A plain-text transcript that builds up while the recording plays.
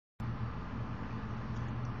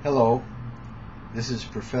Hello, this is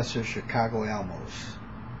Professor Chicagoalmose.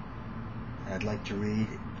 I'd like to read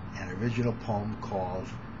an original poem called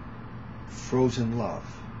Frozen Love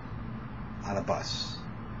on a Bus.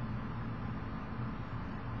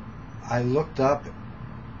 I looked up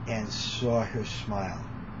and saw her smile.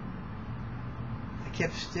 I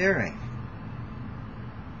kept staring.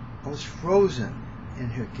 I was frozen in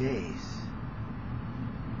her gaze.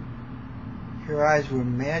 Her eyes were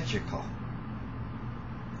magical.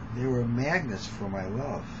 They were magnets for my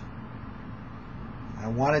love. I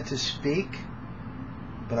wanted to speak,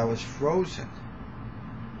 but I was frozen.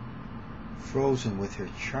 Frozen with her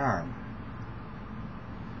charm.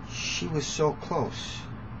 She was so close,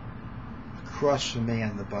 across from me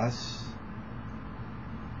on the bus.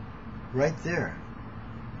 Right there,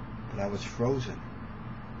 but I was frozen.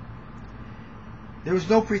 There was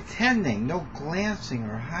no pretending, no glancing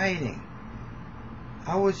or hiding.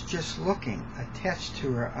 I was just looking, attached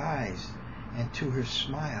to her eyes and to her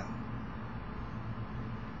smile.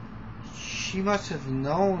 She must have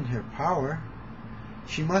known her power.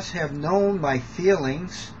 She must have known my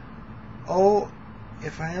feelings. Oh,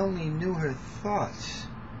 if I only knew her thoughts.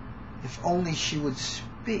 If only she would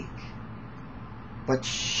speak. But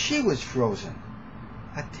she was frozen,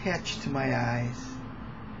 attached to my eyes,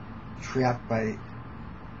 trapped by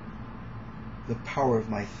the power of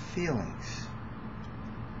my feelings.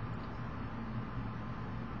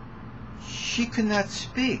 She could not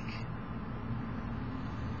speak.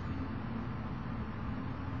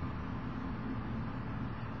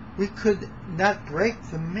 We could not break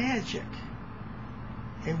the magic.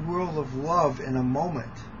 A world of love in a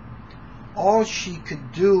moment. All she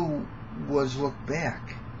could do was look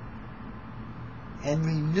back and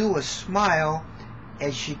renew a smile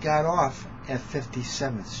as she got off at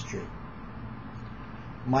 57th Street.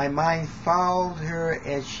 My mind followed her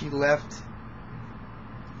as she left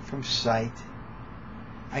from sight.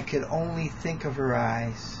 I could only think of her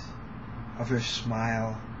eyes, of her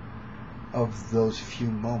smile, of those few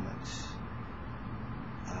moments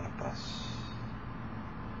on a bus.